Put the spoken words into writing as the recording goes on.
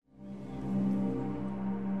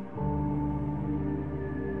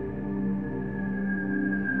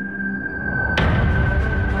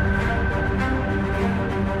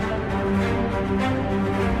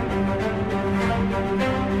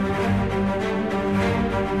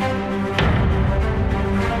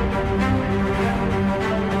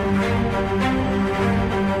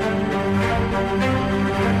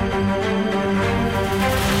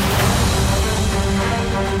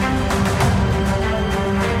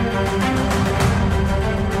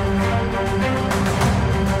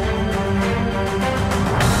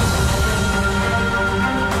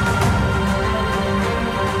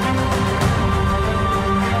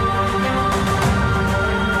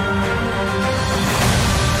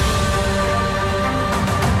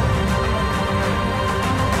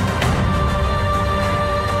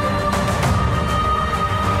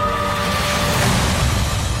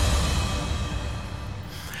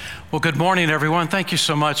Good morning, everyone. Thank you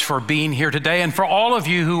so much for being here today. And for all of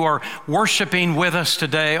you who are worshiping with us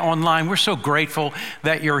today online, we're so grateful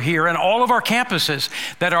that you're here. And all of our campuses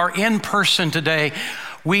that are in person today,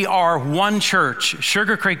 we are one church,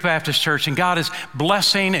 Sugar Creek Baptist Church, and God is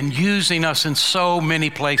blessing and using us in so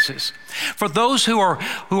many places. For those who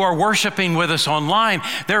are worshiping with us online,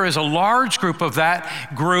 there is a large group of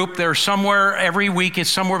that group. There's somewhere every week,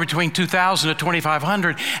 it's somewhere between 2,000 to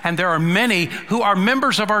 2,500, and there are many who are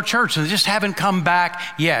members of our church and just haven't come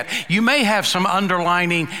back yet. You may have some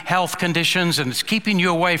underlying health conditions and it's keeping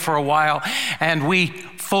you away for a while, and we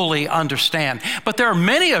fully understand. But there are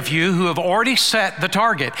many of you who have already set the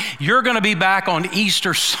target. You're going to be back on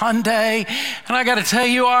Easter Sunday, and I got to tell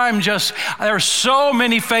you, there are so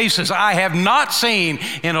many faces I have not seen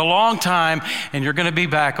in a long time, and you're going to be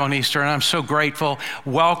back on Easter, and I'm so grateful.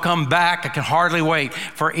 Welcome back. I can hardly wait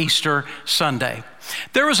for Easter Sunday.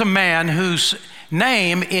 There was a man whose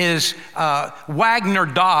name is Wagner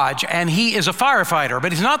Dodge, and he is a firefighter,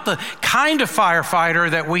 but he's not the kind of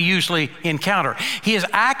firefighter that we usually encounter. He is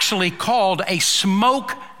actually called a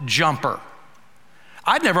smoke jumper.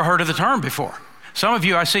 I'd never heard of the term before. Some of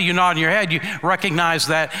you, I see you nodding your head, you recognize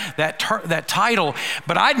that title,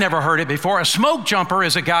 but I'd never heard it before. A smoke jumper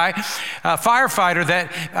is a firefighter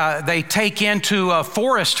that they take into a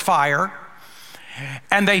forest fire,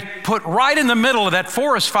 and they put right in the middle of that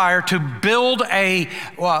forest fire to build a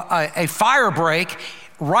fire break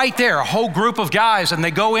right there, a whole group of guys, and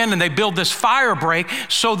they go in and they build this fire break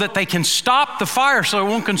so that they can stop the fire so it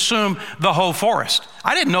won't consume the whole forest.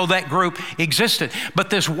 I didn't know that group existed, but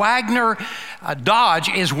this Wagner Dodge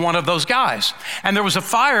is one of those guys. And there was a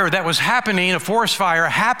fire that was happening, a forest fire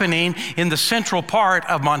happening in the central part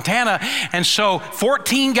of Montana, and so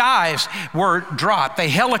 14 guys were dropped. They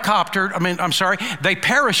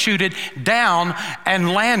parachuted down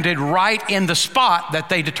and landed right in the spot that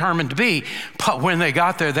they determined to be. But when they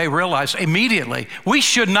got there, they realized immediately, we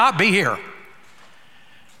should not be here.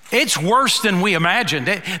 It's worse than we imagined.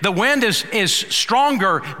 The wind is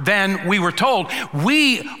stronger than we were told.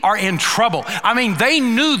 We are in trouble. I mean, they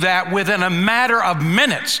knew that within a matter of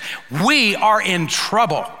minutes. We are in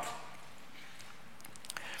trouble.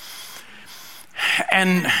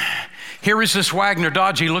 And here is this Wagner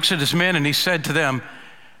Dodge. He looks at his men and he said to them,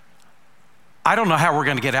 I don't know how we're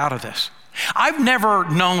going to get out of this. I've never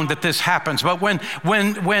known that this happens, but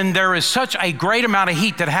when there is such a great amount of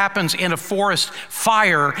heat that happens in a forest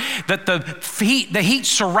fire, that the heat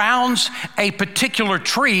surrounds a particular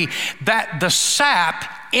tree, that the sap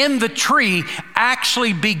in the tree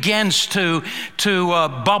actually begins to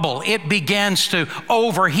bubble. It begins to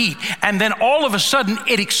overheat, and then all of a sudden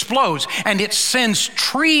it explodes, and it sends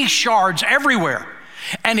tree shards everywhere.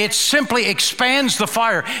 And it simply expands the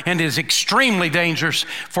fire and is extremely dangerous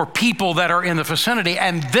for people that are in the vicinity.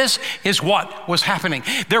 And this is what was happening.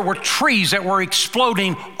 There were trees that were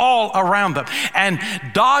exploding all around them. And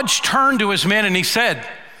Dodge turned to his men and he said,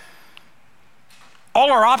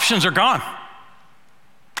 all our options are gone.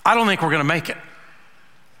 I don't think we're going to make it.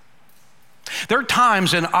 There are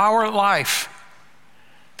times in our life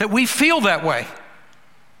that we feel that way.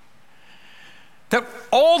 That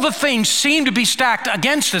all the things seem to be stacked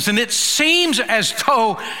against us, and it seems as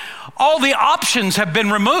though all the options have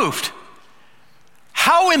been removed.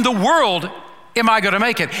 How in the world am I going to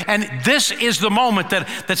make it? And this is the moment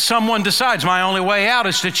that someone decides my only way out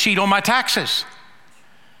is to cheat on my taxes.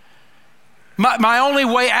 My only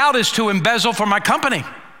way out is to embezzle for my company,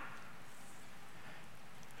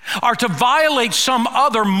 or to violate some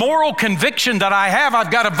other moral conviction that I have.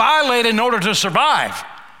 I've got to violate in order to survive.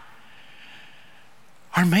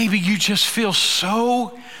 Or maybe you just feel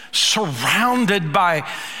so surrounded by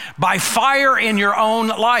fire in your own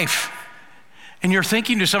life. And you're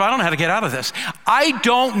thinking to yourself, I don't know how to get out of this. I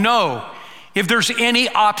don't know if there's any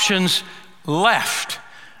options left.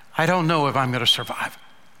 I don't know if I'm going to survive.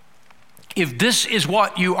 If this is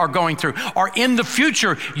what you are going through, or in the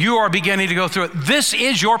future you are beginning to go through it, this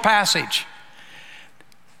is your passage.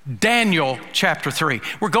 Daniel chapter 3.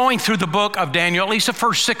 We're going through the book of Daniel, at least the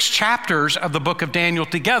first 6 chapters of the book of Daniel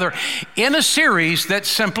together, in a series that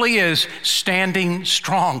simply is Standing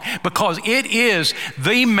Strong, because it is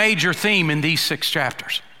the major theme in these 6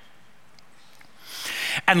 chapters.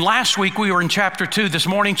 And last week we were in chapter 2, this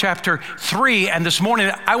morning chapter 3, and this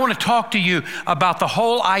morning I want to talk to you about the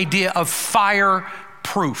whole idea of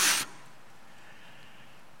fireproof.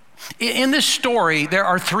 In this story, there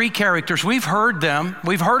are 3 characters. We've heard them.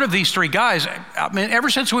 We've heard of these 3 guys. I mean, ever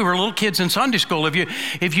since we were little kids in Sunday school.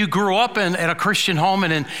 If you grew up in a Christian home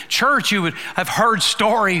and in church, you would have heard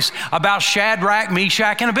stories about Shadrach,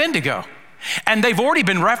 Meshach, and Abednego. And they've already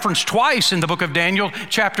been referenced twice in the book of Daniel,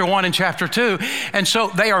 chapter 1 and chapter 2. And so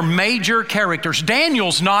they are major characters.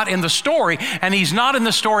 Daniel's not in the story, and he's not in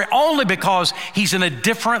the story only because he's in a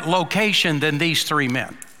different location than these three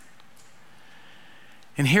men.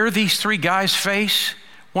 And here these three guys face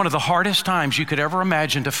one of the hardest times you could ever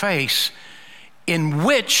imagine to face, in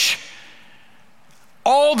which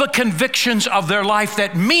all the convictions of their life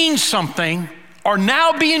that mean something are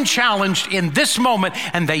now being challenged in this moment,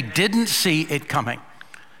 and they didn't see it coming.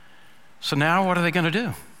 So now what are they going to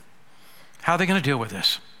do? How are they going to deal with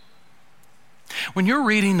this? When you're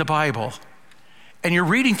reading the Bible and you're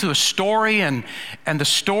reading through a story and the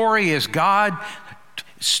story is God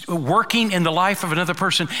working in the life of another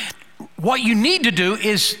person, what you need to do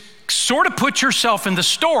is sort of put yourself in the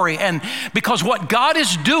story, and because what God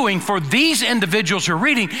is doing for these individuals you're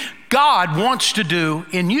reading, God wants to do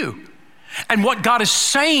in you. And what God is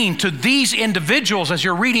saying to these individuals as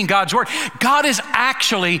you're reading God's word, God is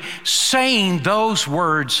actually saying those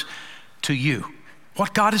words to you.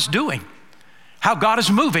 What God is doing, how God is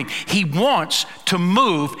moving. He wants to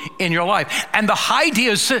move in your life. And the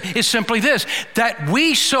idea is simply this, that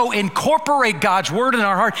we so incorporate God's word in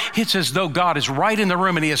our heart, it's as though God is right in the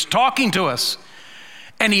room and he is talking to us.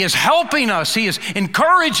 And he is helping us, he is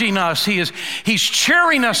encouraging us, he's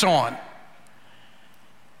cheering us on.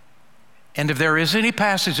 And if there is any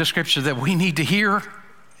passage of scripture that we need to hear,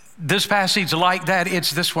 this passage like that,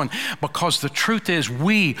 it's this one. Because the truth is,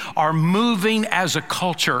 we are moving as a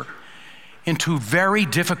culture into very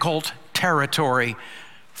difficult territory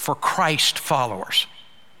for Christ followers.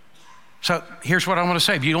 So here's what I want to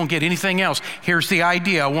say. If you don't get anything else, here's the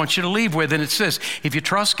idea I want you to leave with, and it's this. If you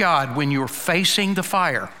trust God when you're facing the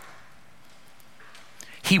fire,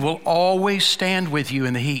 he will always stand with you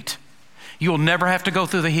in the heat. You'll never have to go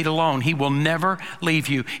through the heat alone. He will never leave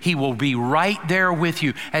you. He will be right there with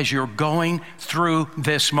you as you're going through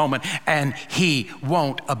this moment, and he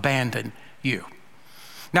won't abandon you.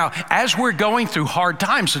 Now, as we're going through hard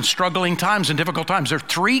times and struggling times and difficult times, there are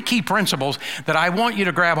three key principles that I want you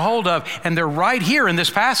to grab hold of, and they're right here in this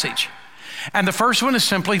passage. And the first one is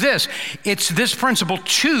simply this. It's this principle: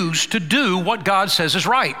 choose to do what God says is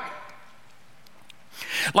right.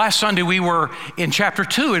 Last Sunday, we were in chapter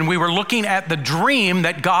 2, and we were looking at the dream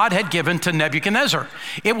that God had given to Nebuchadnezzar.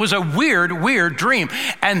 It was a weird dream.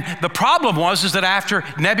 And the problem was that after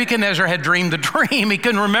Nebuchadnezzar had dreamed the dream, he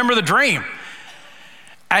couldn't remember the dream.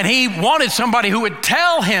 And he wanted somebody who would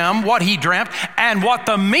tell him what he dreamt and what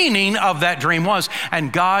the meaning of that dream was.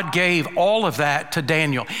 And God gave all of that to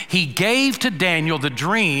Daniel. He gave to Daniel the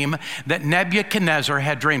dream that Nebuchadnezzar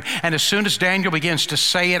had dreamed. And as soon as Daniel begins to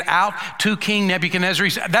say it out to King Nebuchadnezzar, he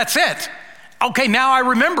said, "That's it. Okay, now I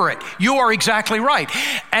remember it. You are exactly right."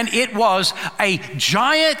 And it was a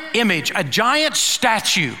giant image, a giant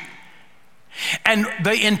statue. And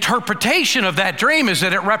the interpretation of that dream is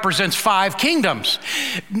that it represents 5 kingdoms.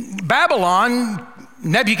 Babylon,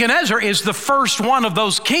 Nebuchadnezzar, is the first one of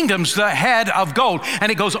those kingdoms, the head of gold.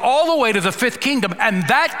 And it goes all the way to the 5th kingdom, and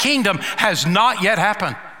that kingdom has not yet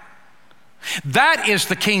happened. That is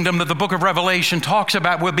the kingdom that the book of Revelation talks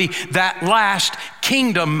about will be that last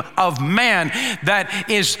kingdom of man. That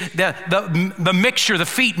is the mixture, the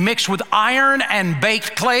feet mixed with iron and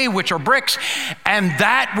baked clay, which are bricks. And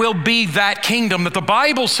that will be that kingdom that the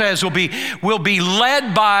Bible says will be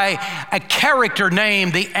led by a character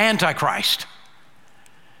named the Antichrist.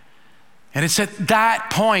 And it's at that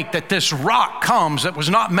point that this rock comes that was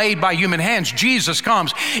not made by human hands. Jesus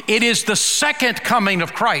comes. It is the second coming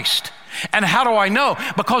of Christ. And how do I know?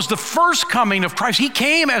 Because the first coming of Christ, he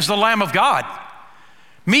came as the Lamb of God,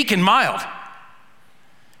 meek and mild.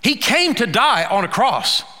 He came to die on a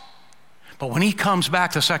cross. But when he comes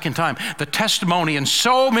back the second time, the testimony in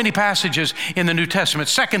so many passages in the New Testament,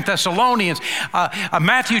 2 Thessalonians,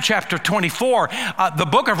 Matthew chapter 24, the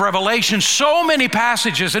book of Revelation, so many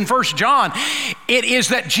passages in 1 John, it is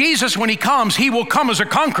that Jesus, when he comes, he will come as a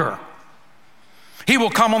conqueror. He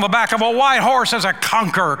will come on the back of a white horse as a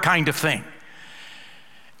conqueror kind of thing.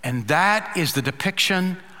 And that is the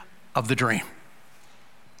depiction of the dream.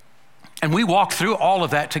 And we walked through all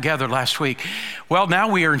of that together last week. Well,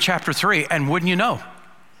 now we are in chapter 3, and wouldn't you know,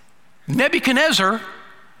 Nebuchadnezzar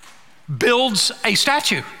builds a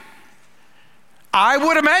statue. I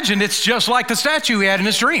would imagine it's just like the statue he had in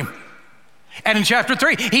his dream. And in chapter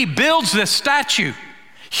 3, he builds this statue.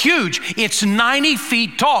 Huge. It's 90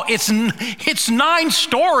 feet tall. It's 9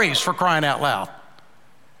 stories, for crying out loud.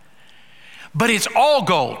 But it's all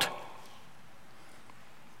gold.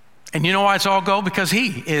 And you know why it's all gold? Because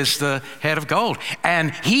he is the head of gold.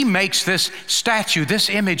 And he makes this statue, this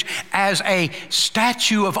image, as a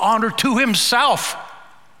statue of honor to himself.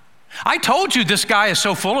 I told you this guy is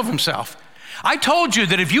so full of himself. I told you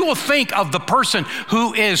that if you will think of the person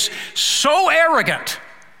who is so arrogant,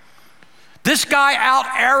 this guy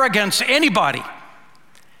out-arrogants anybody.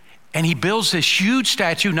 And he builds this huge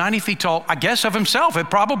statue, 90 feet tall, I guess of himself.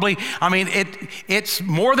 It's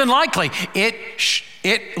more than likely.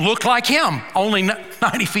 It looked like him, only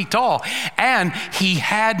 90 feet tall. And he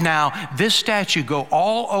had now this statue go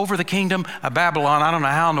all over the kingdom of Babylon. I don't know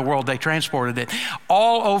how in the world they transported it.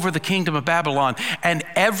 All over the kingdom of Babylon. And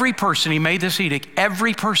every person, he made this edict,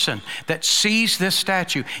 every person that sees this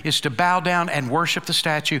statue is to bow down and worship the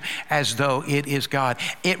statue as though it is God.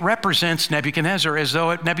 It represents Nebuchadnezzar as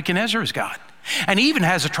though Nebuchadnezzar is God. And he even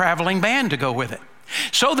has a traveling band to go with it.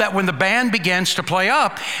 So that when the band begins to play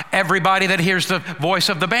up, everybody that hears the voice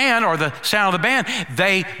of the band or the sound of the band,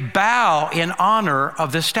 they bow in honor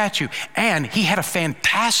of this statue. And he had a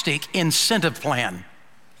fantastic incentive plan.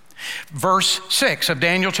 Verse 6 of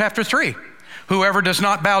Daniel chapter 3. Whoever does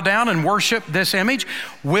not bow down and worship this image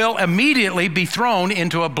will immediately be thrown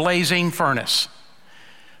into a blazing furnace.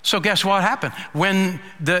 So guess what happened? When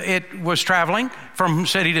it was traveling from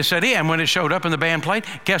city to city and when it showed up and the band played,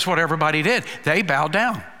 guess what everybody did? They bowed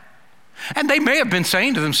down. And they may have been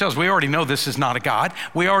saying to themselves, we already know this is not a God.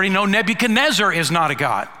 We already know Nebuchadnezzar is not a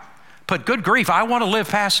God. But good grief, I want to live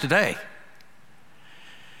past today.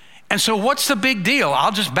 And so what's the big deal?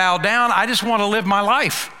 I'll just bow down. I just want to live my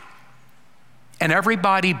life. And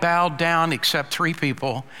everybody bowed down except three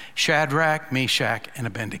people, Shadrach, Meshach, and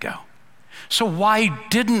Abednego. So why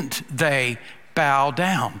didn't they bow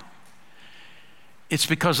down? It's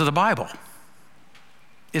because of the Bible.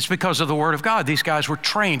 It's because of the Word of God. These guys were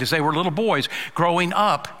trained as they were little boys growing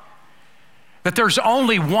up that there's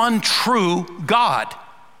only one true God.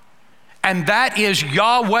 And that is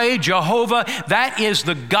Yahweh, Jehovah. That is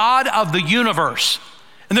the God of the universe.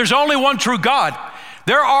 And there's only one true God.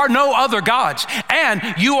 There are no other gods, and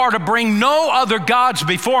you are to bring no other gods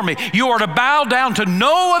before me. You are to bow down to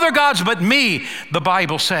no other gods but me, the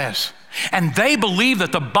Bible says. And they believed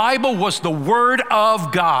that the Bible was the Word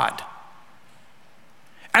of God.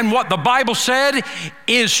 And what the Bible said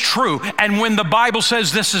is true. And when the Bible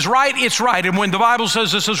says this is right, it's right. And when the Bible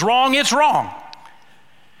says this is wrong, it's wrong.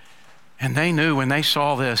 And they knew when they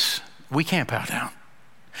saw this, we can't bow down.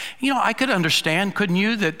 You know, I could understand, couldn't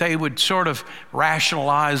you, that they would sort of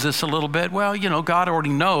rationalize this a little bit. Well, you know, God already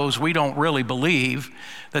knows we don't really believe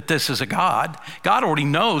that this is a God. God already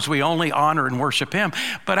knows we only honor and worship Him.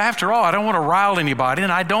 But after all, I don't want to rile anybody,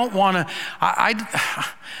 and I don't want to, I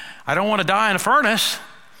don't want to die in a furnace.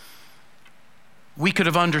 We could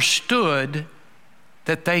have understood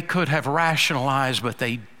that they could have rationalized, but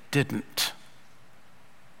they didn't.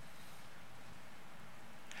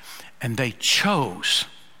 And they chose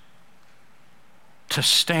to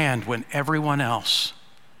stand when everyone else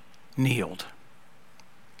kneeled.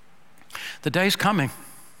 The day's coming.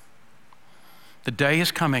 The day is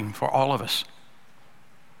coming for all of us.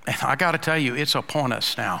 And I got to tell you, it's upon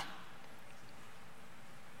us now,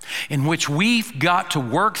 in which we've got to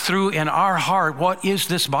work through in our heart, what is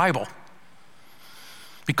this Bible?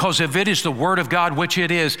 Because if it is the Word of God, which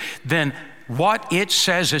it is, then what it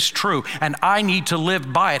says is true, and I need to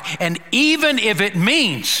live by it. And even if it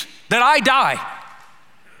means that I die,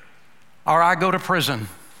 or I go to prison,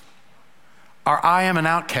 or I am an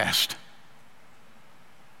outcast,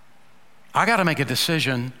 I got to make a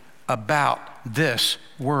decision about this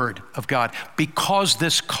Word of God, because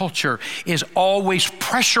this culture is always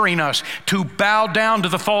pressuring us to bow down to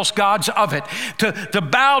the false gods of it, to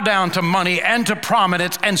bow down to money and to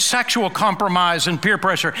prominence and sexual compromise and peer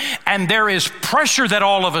pressure. And there is pressure that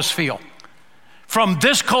all of us feel from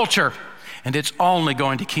this culture, and it's only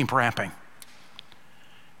going to keep ramping.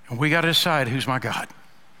 And we got to decide who's my God.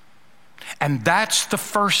 And that's the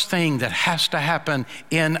first thing that has to happen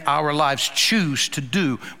in our lives. Choose to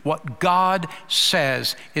do what God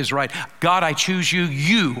says is right. God, I choose you.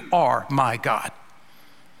 You are my God.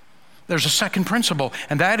 There's a second principle,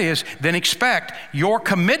 and that is then expect your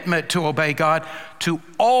commitment to obey God to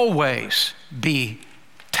always be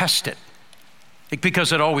tested,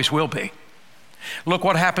 because it always will be. Look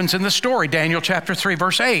what happens in the story, Daniel chapter 3,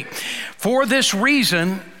 verse 8. For this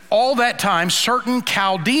reason, all that time, certain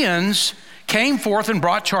Chaldeans came forth and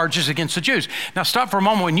brought charges against the Jews. Now stop for a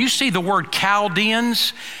moment. When you see the word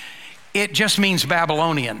Chaldeans, it just means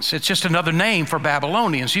Babylonians. It's just another name for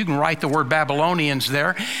Babylonians. You can write the word Babylonians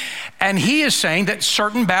there. And he is saying that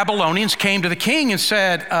certain Babylonians came to the king and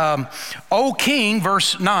said, O king,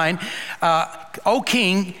 verse 9, O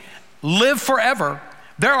king, live forever.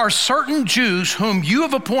 There are certain Jews whom you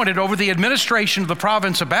have appointed over the administration of the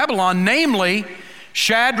province of Babylon, namely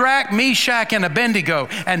Shadrach, Meshach, and Abednego.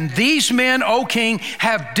 And these men, O king,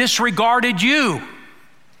 have disregarded you.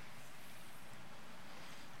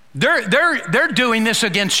 They're doing this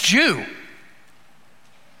against you.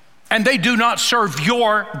 And they do not serve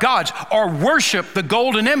your gods or worship the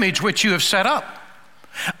golden image which you have set up.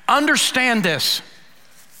 Understand this.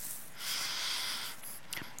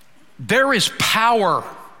 There is power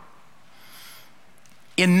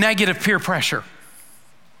in negative peer pressure.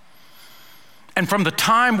 And from the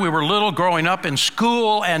time we were little, growing up in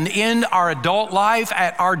school and in our adult life,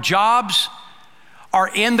 at our jobs, or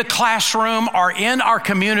in the classroom, or in our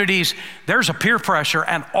communities, there's a peer pressure,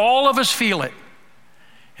 and all of us feel it.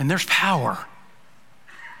 And there's power.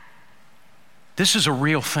 This is a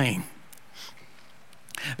real thing.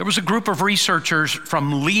 There was a group of researchers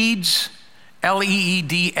from Leeds,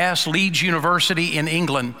 L-E-E-D-S, Leeds University in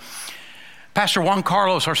England. Pastor Juan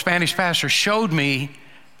Carlos, our Spanish pastor, showed me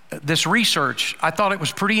this research. I thought it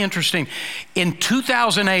was pretty interesting. In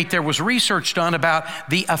 2008, there was research done about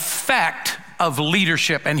the effect of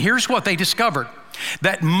leadership. And here's what they discovered: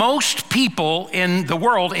 that most people in the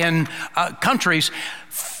world, in countries,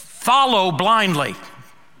 follow blindly.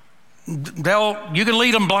 You can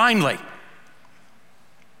lead them blindly.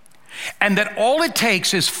 And that all it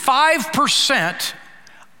takes is 5%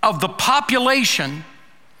 of the population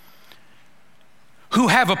who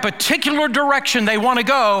have a particular direction they want to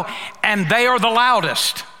go, and they are the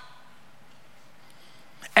loudest.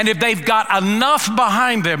 And if they've got enough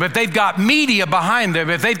behind them, if they've got media behind them,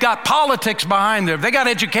 if they've got politics behind them, if they got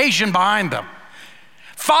education behind them,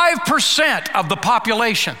 5% of the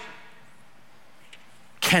population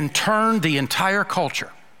can turn the entire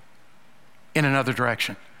culture in another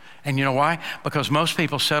direction. And you know why? Because most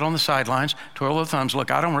people sit on the sidelines, twirl their thumbs,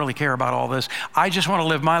 look, I don't really care about all this. I just want to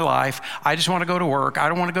live my life. I just want to go to work. I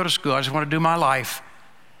don't want to go to school. I just want to do my life.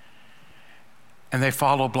 And they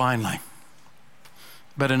follow blindly.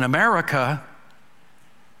 But in America,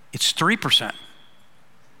 it's 3%.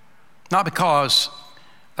 Not because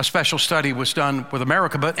a special study was done with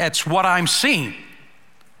America, but it's what I'm seeing.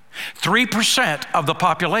 3% of the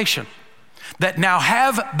population that now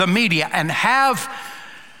have the media and have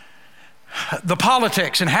the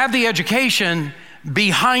politics and have the education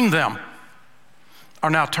behind them are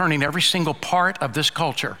now turning every single part of this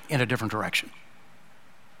culture in a different direction.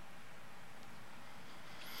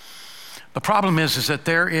 The problem is that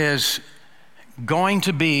there is going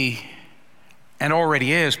to be, and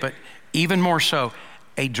already is, but even more so,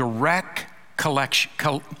 a direct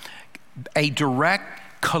collision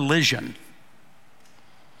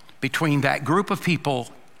between that group of people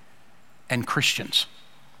and Christians.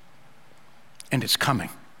 And it's coming.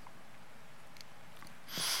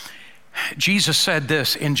 Jesus said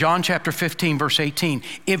this in John chapter 15, verse 18,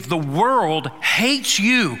 if the world hates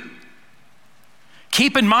you,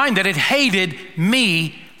 keep in mind that it hated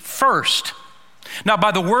me first. Now,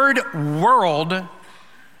 by the word world,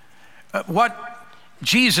 what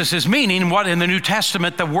Jesus is meaning, what in the New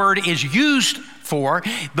Testament the word is used for,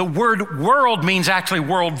 the word world means actually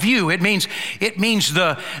worldview. It means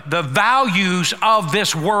the values of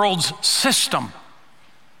this world's system.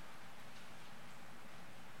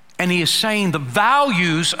 And he is saying the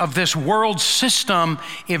values of this world system,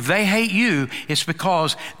 if they hate you, it's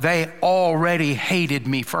because they already hated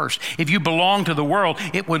me first. If you belong to the world,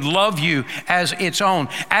 it would love you as its own.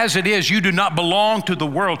 As it is, you do not belong to the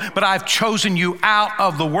world, but I've chosen you out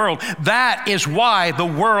of the world. That is why the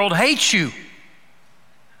world hates you.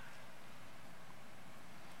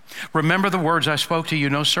 Remember the words I spoke to you,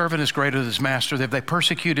 no servant is greater than his master. If they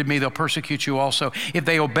persecuted me, they'll persecute you also. If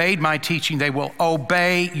they obeyed my teaching, they will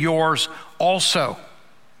obey yours also.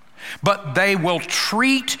 But they will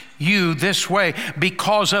treat you this way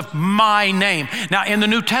because of my name. Now, in the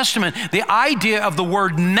New Testament, the idea of the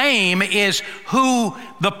word name is who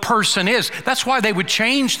the person is. That's why they would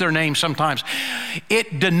change their name sometimes.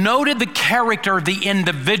 It denoted the character of the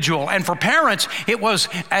individual. And for parents, it was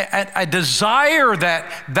a desire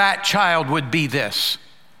that that child would be this.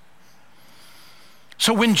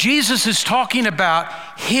 So when Jesus is talking about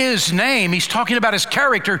his name, he's talking about his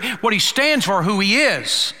character, what he stands for, who he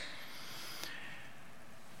is.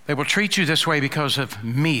 They will treat you this way because of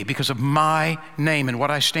me, because of my name and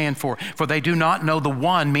what I stand for. For they do not know the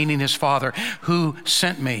one, meaning his Father, who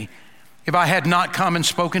sent me. If I had not come and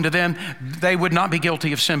spoken to them, they would not be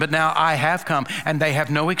guilty of sin. But now I have come, and they have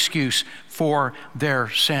no excuse for their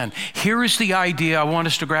sin. Here is the idea I want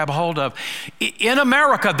us to grab a hold of. In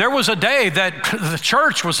America, there was a day that the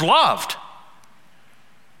church was loved.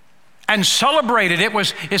 and celebrated.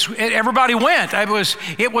 Everybody went.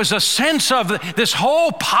 It was a sense of this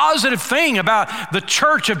whole positive thing about the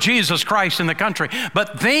church of Jesus Christ in the country.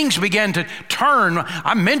 But things began to turn.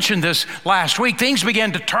 I mentioned this last week. Things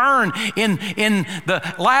began to turn in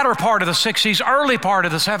the latter part of the 60s, early part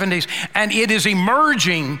of the 70s, and it is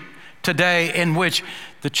emerging today in which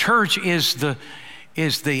the church is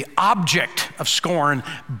the object of scorn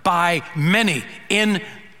by many in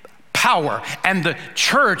power, and the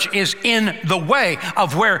church is in the way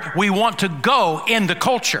of where we want to go in the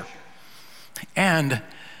culture. And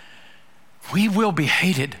we will be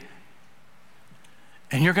hated.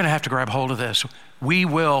 And you're going to have to grab hold of this. We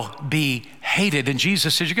will be hated. And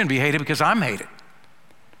Jesus says, you're going to be hated because I'm hated.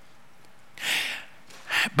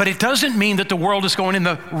 But it doesn't mean that the world is going in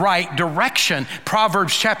the right direction.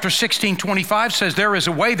 Proverbs chapter 16:25 says, there is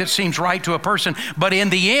a way that seems right to a person, but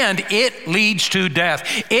in the end, it leads to death.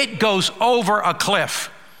 It goes over a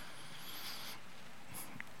cliff.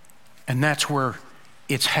 And that's where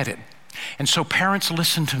it's headed. And so parents,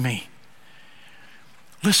 listen to me.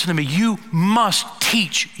 Listen to me. You must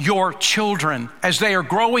teach your children as they are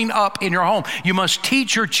growing up in your home. You must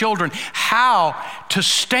teach your children how to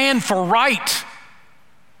stand for right,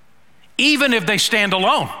 even if they stand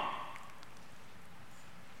alone.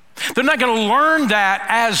 They're not going to learn that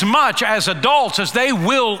as much as adults as they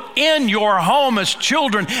will in your home as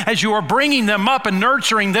children, as you are bringing them up and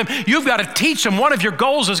nurturing them. You've got to teach them. One of your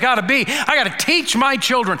goals has got to be, I got to teach my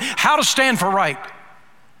children how to stand for right,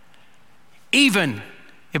 even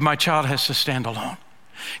if my child has to stand alone.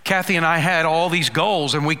 Kathy and I had all these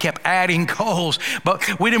goals, and we kept adding goals, but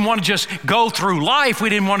we didn't want to just go through life. We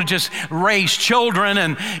didn't want to just raise children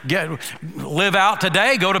and live out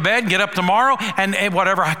today, go to bed, and get up tomorrow, and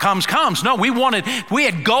whatever comes, comes. No, we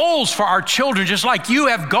had goals for our children, just like you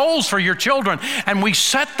have goals for your children, and we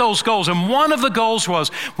set those goals. And one of the goals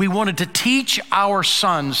was we wanted to teach our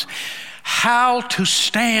sons how to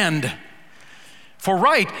stand for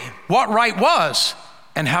right, what right was,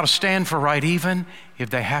 and how to stand for right even if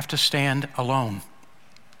they have to stand alone.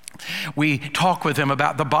 We talk with them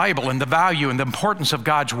about the Bible and the value and the importance of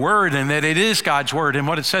God's word, and that it is God's word, and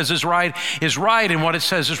what it says is right, and what it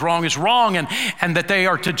says is wrong, and that they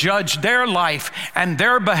are to judge their life and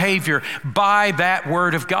their behavior by that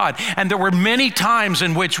word of God. And there were many times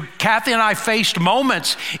in which Kathy and I faced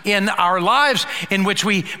moments in our lives in which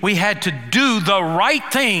we had to do the right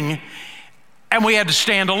thing, and we had to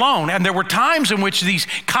stand alone. And there were times in which these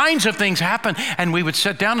kinds of things happened, and we would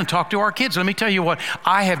sit down and talk to our kids. Let me tell you what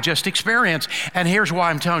I have just experienced, and here's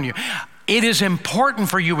why I'm telling you. It is important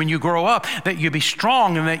for you when you grow up that you be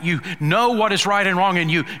strong and that you know what is right and wrong, and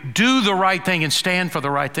you do the right thing and stand for the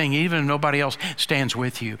right thing, even if nobody else stands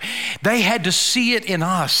with you. They had to see it in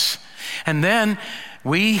us. And then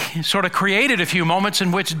we sort of created a few moments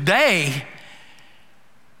in which they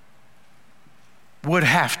would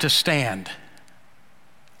have to stand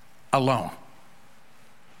alone.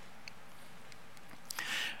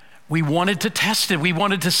 We wanted to test it. We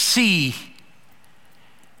wanted to see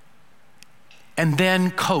and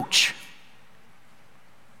then coach.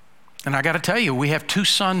 And I got to tell you, we have 2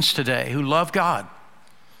 sons today who love God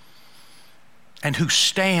and who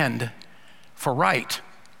stand for right.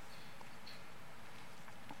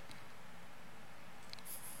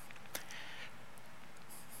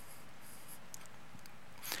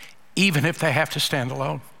 Even if they have to stand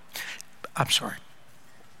alone. I'm sorry.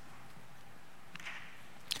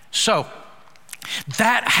 So,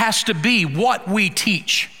 that has to be what we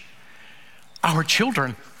teach our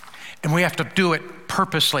children, and we have to do it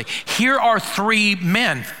purposely. Here are 3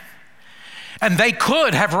 men, and they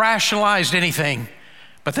could have rationalized anything,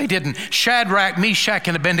 but they didn't. Shadrach, Meshach,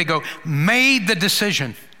 and Abednego made the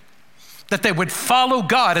decision that they would follow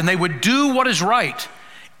God and they would do what is right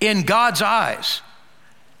in God's eyes,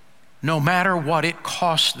 no matter what it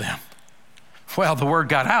cost them. Well, the word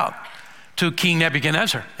got out to King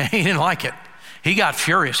Nebuchadnezzar, and he didn't like it. He got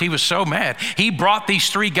furious. He was so mad. He brought these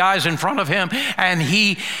 3 guys in front of him, and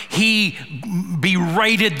he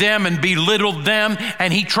berated them and belittled them,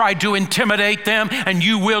 and he tried to intimidate them, and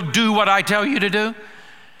you will do what I tell you to do.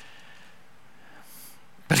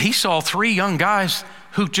 But he saw 3 young guys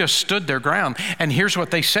who just stood their ground. And here's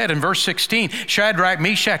what they said in verse 16. Shadrach,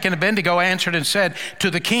 Meshach, and Abednego answered and said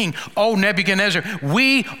to the king, O Nebuchadnezzar,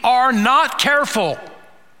 we are not careful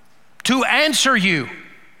to answer you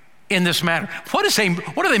in this matter. What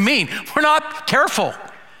do they mean? We're not careful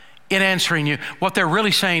in answering you. What they're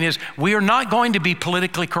really saying is, we are not going to be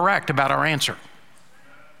politically correct about our answer.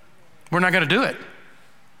 We're not going to do it.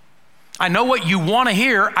 I know what you want to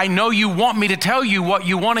hear. I know you want me to tell you what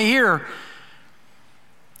you want to hear.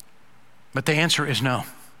 But the answer is no.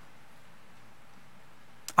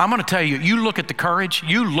 I'm going to tell you, you look at the courage,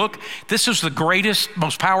 this is the greatest,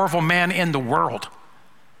 most powerful man in the world.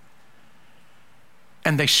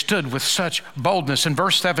 And they stood with such boldness. In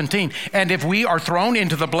verse 17, and if we are thrown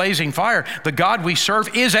into the blazing fire, the God we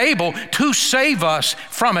serve is able to save us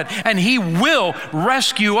from it, and he will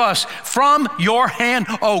rescue us from your hand,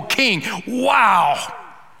 O king. Wow.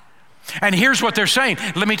 And here's what they're saying.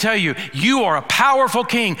 Let me tell you, you are a powerful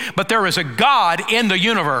king, but there is a God in the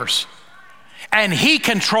universe, and he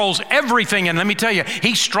controls everything. And let me tell you,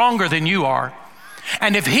 he's stronger than you are.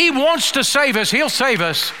 And if he wants to save us, he'll save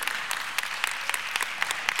us.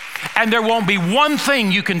 And there won't be one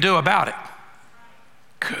thing you can do about it.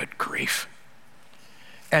 Good grief.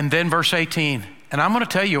 And then verse 18, and I'm going to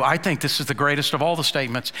tell you, I think this is the greatest of all the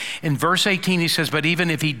statements. In verse 18, he says, but even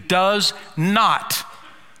if he does not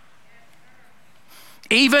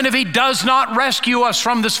rescue us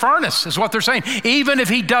from this furnace, is what they're saying. Even if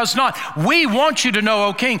he does not, we want you to know,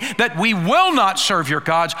 O king, that we will not serve your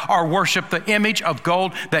gods or worship the image of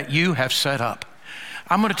gold that you have set up.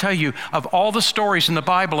 I'm going to tell you, of all the stories in the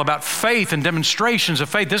Bible about faith and demonstrations of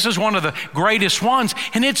faith, this is one of the greatest ones,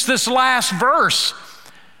 and it's this last verse.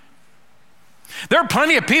 There are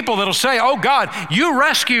plenty of people that'll say, oh God, you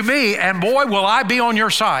rescue me, and boy, will I be on your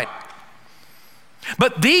side.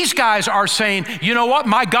 But these guys are saying, you know what?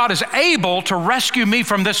 My God is able to rescue me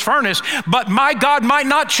from this furnace, but my God might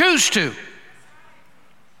not choose to.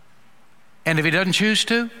 And if he doesn't choose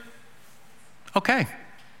to, okay.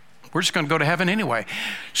 We're just going to go to heaven anyway.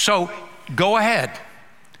 So go ahead.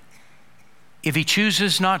 If he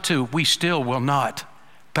chooses not to, we still will not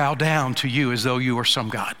bow down to you as though you were some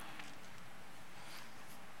God.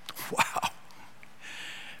 Wow.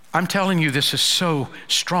 I'm telling you, this is so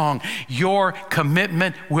strong. Your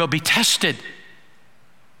commitment will be tested.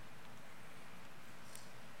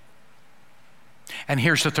 And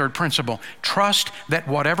here's the third principle. Trust that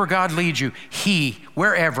whatever God leads you,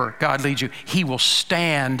 wherever God leads you, he will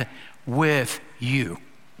stand with you.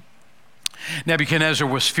 Nebuchadnezzar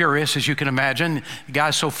was furious, as you can imagine. The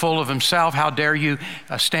guy's so full of himself. How dare you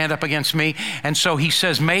stand up against me? And so he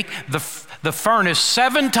says, make the furnace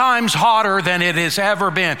 7 times hotter than it has ever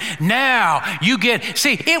been. Now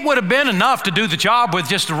it would have been enough to do the job with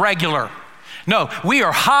just a regular. No, we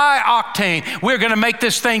are high octane. We're going to make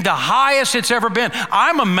this thing the highest it's ever been.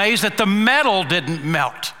 I'm amazed that the metal didn't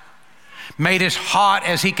melt. Made as hot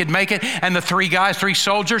as he could make it. And the 3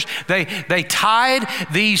 soldiers, they tied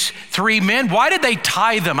these 3 men. Why did they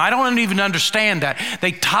tie them? I don't even understand that.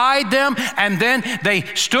 They tied them, and then they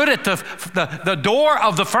stood at the door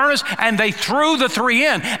of the furnace, and they threw the 3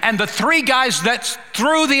 in. And the 3 guys that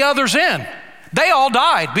threw the others in, they all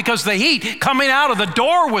died because the heat coming out of the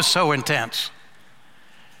door was so intense.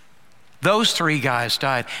 Those 3 guys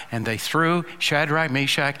died, and they threw Shadrach,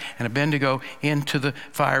 Meshach, and Abednego into the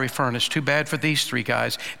fiery furnace. Too bad for these 3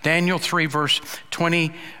 guys. Daniel 3 verse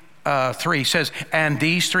 23 says, and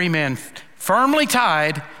these 3 men firmly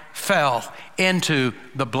tied fell into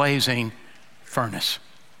the blazing furnace.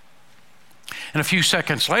 And a few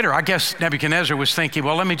seconds later, I guess Nebuchadnezzar was thinking,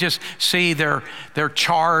 well, let me just see their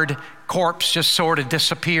charred corpse just sort of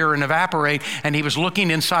disappear and evaporate. And he was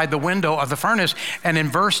looking inside the window of the furnace. And in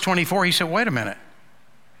verse 24, he said, wait a minute.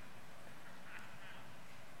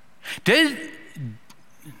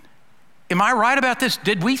 Am I right about this?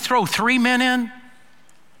 Did we throw 3 men in?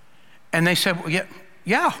 And they said, well,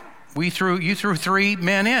 yeah, you threw 3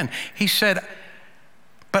 men in. He said,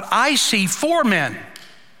 but I see 4 men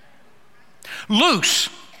loose,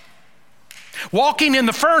 walking in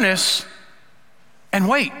the furnace, and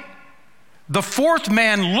wait, the 4th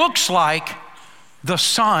man looks like the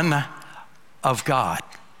Son of God.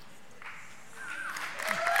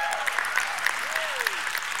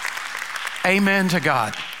 Amen to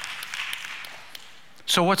God.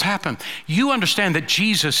 So what's happened? You understand that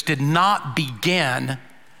Jesus did not begin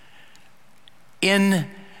in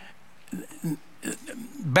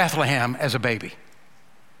Bethlehem as a baby.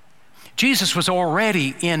 Jesus was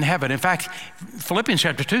already in heaven. In fact, Philippians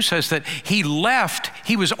chapter 2 says that he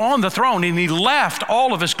was on the throne, and he left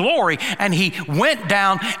all of his glory, and he went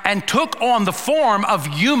down and took on the form of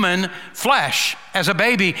human flesh as a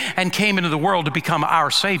baby and came into the world to become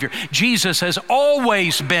our Savior. Jesus has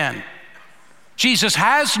always been. Jesus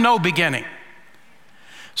has no beginning.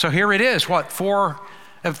 So here it is,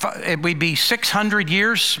 it would be 600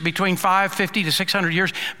 years, between 550 to 600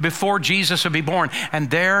 years before Jesus would be born.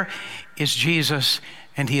 And there is Jesus,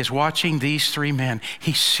 and he is watching these 3 men.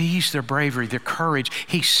 He sees their bravery, their courage.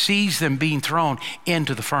 He sees them being thrown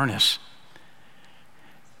into the furnace.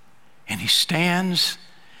 And he stands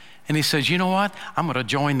And he says, you know what? I'm going to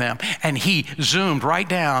join them. And he zoomed right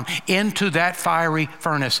down into that fiery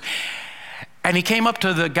furnace. And he came up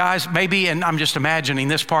to the guys, maybe, and I'm just imagining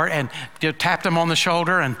this part, and tapped them on the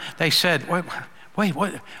shoulder. And they said, wait,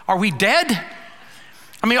 what? Are we dead?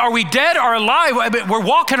 I mean, are we dead or alive? We're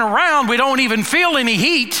walking around. We don't even feel any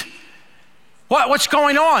heat. What's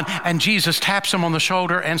going on? And Jesus taps them on the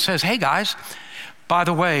shoulder and says, hey, guys, by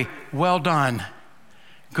the way, well done,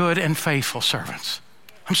 good and faithful servants.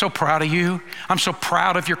 I'm so proud of you. I'm so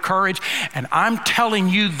proud of your courage. And I'm telling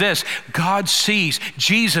you this, God sees,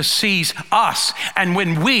 Jesus sees us. And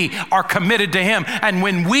when we are committed to him, and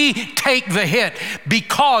when we take the hit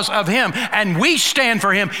because of him, and we stand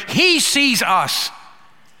for him, he sees us.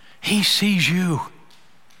 He sees you.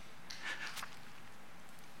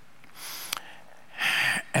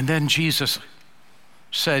 And then Jesus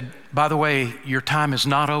said, by the way, your time is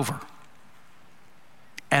not over.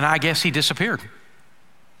 And I guess he disappeared.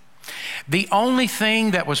 The only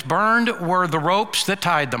thing that was burned were the ropes that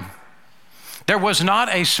tied them. There was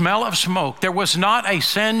not a smell of smoke. There was not a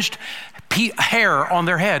singed hair on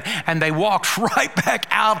their head. And they walked right back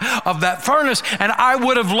out of that furnace. And I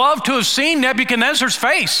would have loved to have seen Nebuchadnezzar's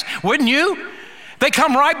face, wouldn't you? They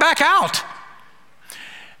come right back out.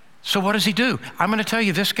 So what does he do? I'm going to tell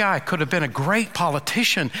you, this guy could have been a great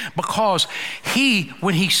politician, because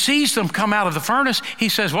when he sees them come out of the furnace, he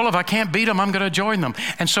says, well, if I can't beat them, I'm going to join them.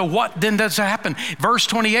 And so what then does happen? Verse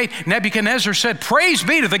 28, Nebuchadnezzar said, praise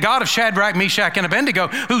be to the God of Shadrach, Meshach, and Abednego,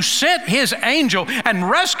 who sent his angel and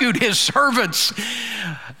rescued his servants.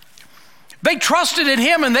 They trusted in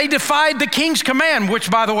him and they defied the king's command, which,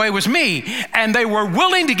 by the way, was me. And they were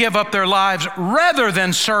willing to give up their lives rather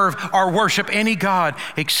than serve or worship any god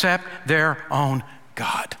except their own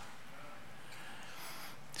God.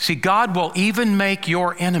 See, God will even make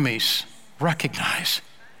your enemies recognize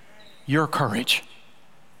your courage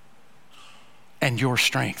and your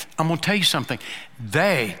strength. I'm going to tell you something.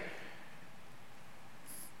 They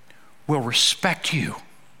will respect you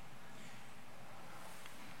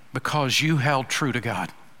because you held true to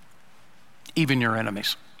God, even your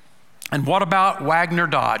enemies. And what about Wagner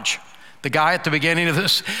Dodge, the guy at the beginning of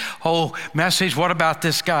this whole message? What about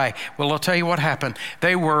this guy? Well, I'll tell you what happened.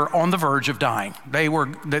 They were on the verge of dying.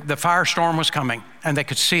 The firestorm was coming, and they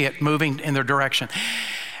could see it moving in their direction.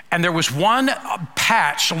 And there was one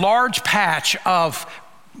large patch of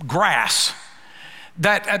grass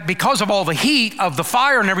that, because of all the heat of the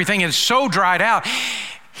fire and everything, is so dried out.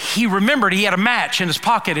 He remembered he had a match in his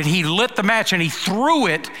pocket, and he lit the match and he threw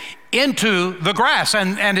it into the grass.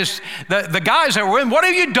 And the guys that were in, what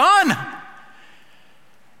have you done?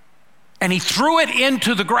 And he threw it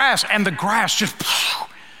into the grass, and the grass just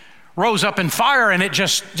rose up in fire, and it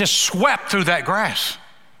just swept through that grass.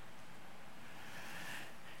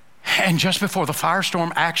 And just before the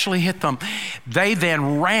firestorm actually hit them, they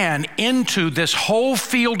then ran into this whole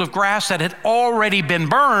field of grass that had already been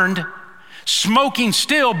burned, smoking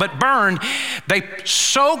still, but burned. They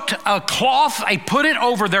soaked a cloth, they put it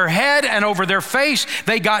over their head and over their face.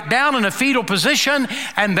 They got down in a fetal position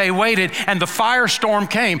and they waited, and the firestorm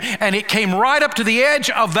came, and it came right up to the edge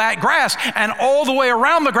of that grass and all the way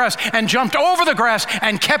around the grass and jumped over the grass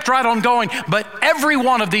and kept right on going. But every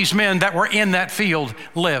one of these men that were in that field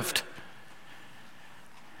lived.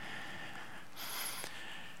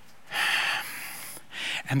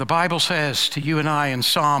 And the Bible says to you and I in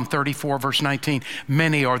Psalm 34, verse 19,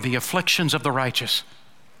 many are the afflictions of the righteous,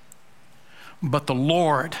 but the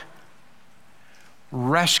Lord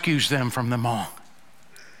rescues them from them all.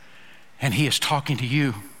 And he is talking to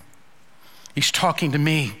you. He's talking to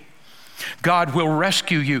me. God will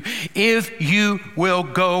rescue you. If you will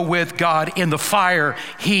go with God in the fire,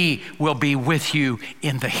 he will be with you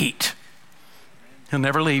in the heat. He'll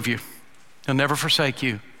never leave you. He'll never forsake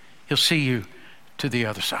you. He'll see you to the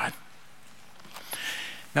other side.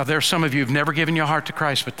 Now, there are some of you who've never given your heart to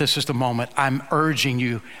Christ, but this is the moment. I'm urging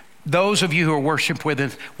you, those of you who are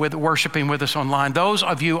worshiping with us online, those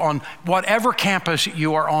of you on whatever campus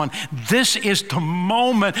you are on, this is the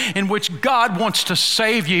moment in which God wants to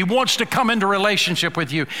save you. He wants to come into relationship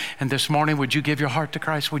with you. And this morning, would you give your heart to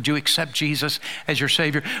Christ? Would you accept Jesus as your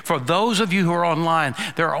Savior? For those of you who are online,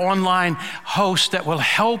 there are online hosts that will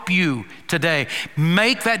help you today.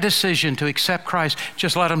 Make that decision to accept Christ.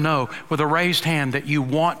 Just let them know with a raised hand that you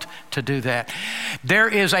want to do that. There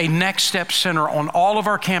is a Next Step Center on all of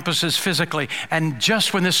our campuses physically. And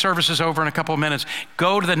just when this service is over in a couple of minutes,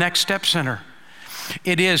 go to the Next Step Center.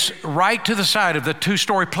 It is right to the side of the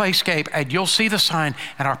 2-story playscape, and you'll see the sign,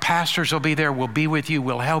 and our pastors will be there. We'll be with you.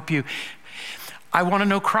 We'll help you. I want to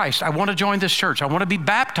know Christ. I want to join this church. I want to be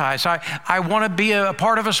baptized. I want to be a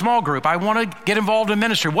part of a small group. I want to get involved in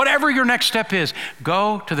ministry. Whatever your next step is,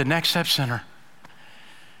 go to the Next Step Center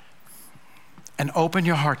and open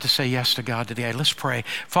your heart to say yes to God today. Let's pray.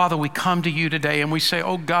 Father, we come to you today and we say,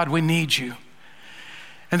 oh God, we need you.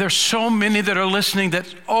 And there's so many that are listening that,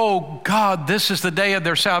 oh God, this is the day of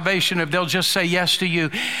their salvation. If they'll just say yes to you,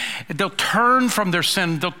 they'll turn from their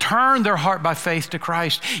sin. They'll turn their heart by faith to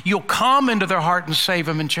Christ. You'll come into their heart and save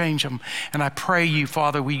them and change them. And I pray you,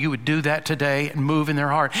 Father, you would do that today and move in their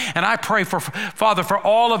heart. And I pray for, Father, for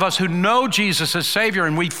all of us who know Jesus as Savior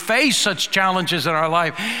and we face such challenges in our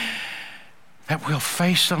life, that we'll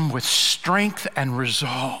face them with strength and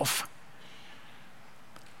resolve,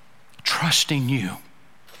 trusting you.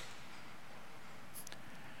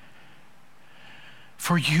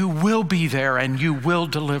 For you will be there and you will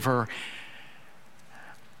deliver.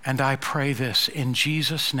 And I pray this in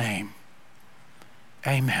Jesus' name.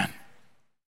 Amen.